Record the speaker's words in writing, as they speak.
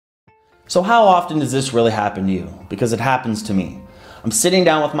So how often does this really happen to you? Because it happens to me. I'm sitting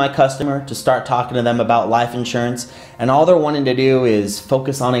down with my customer to start talking to them about life insurance, and all they're wanting to do is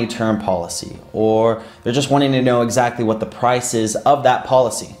focus on a term policy, or they're just wanting to know exactly what the price is of that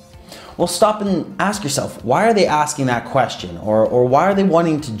policy. Well, stop and ask yourself, why are they asking that question? Or why are they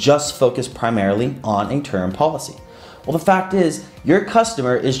wanting to just focus primarily on a term policy? Well, the fact is, your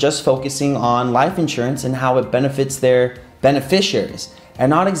customer is just focusing on life insurance and how it benefits their beneficiaries, and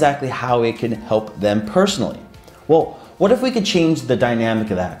not exactly how it can help them personally. Well, what if we could change the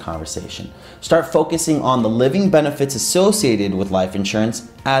dynamic of that conversation? Start focusing on the living benefits associated with life insurance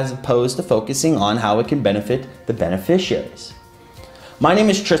as opposed to focusing on how it can benefit the beneficiaries. My name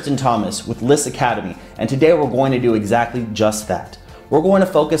is Tristan Thomas with List Academy, and today we're going to do exactly just that. We're going to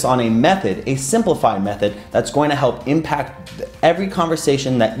focus on a method, a simplified method, that's going to help impact every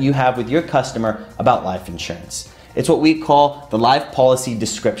conversation that you have with your customer about life insurance. It's what we call the life policy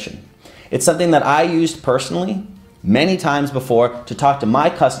description. It's something that I used personally many times before to talk to my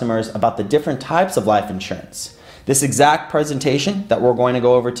customers about the different types of life insurance. This exact presentation that we're going to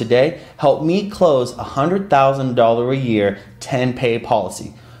go over today helped me close a $100,000 a year 10-pay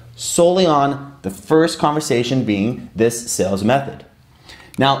policy, solely on the first conversation being this sales method.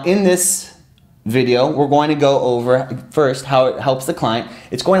 Now, in this video, we're going to go over first how it helps the client.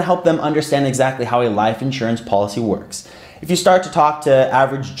 It's going to help them understand exactly how a life insurance policy works. If you start to talk to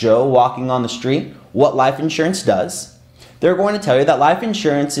average Joe walking on the street, what life insurance does, they're going to tell you that life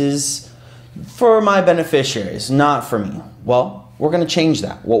insurance is for my beneficiaries, not for me. Well, we're going to change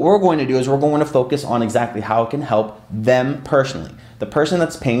that. What we're going to do is we're going to focus on exactly how it can help them personally, the person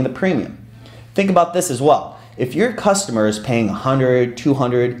that's paying the premium. Think about this as well. If your customer is paying $100,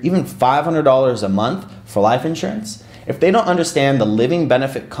 $200, even $500 a month for life insurance, if they don't understand the living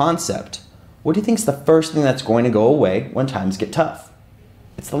benefit concept, what do you think is the first thing that's going to go away when times get tough?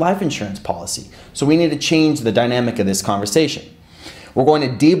 It's the life insurance policy. So we need to change the dynamic of this conversation. We're going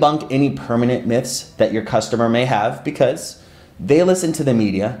to debunk any permanent myths that your customer may have, because they listen to the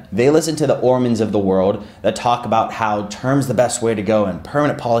media, they listen to the Ormans of the world that talk about how term's the best way to go and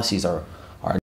permanent policies are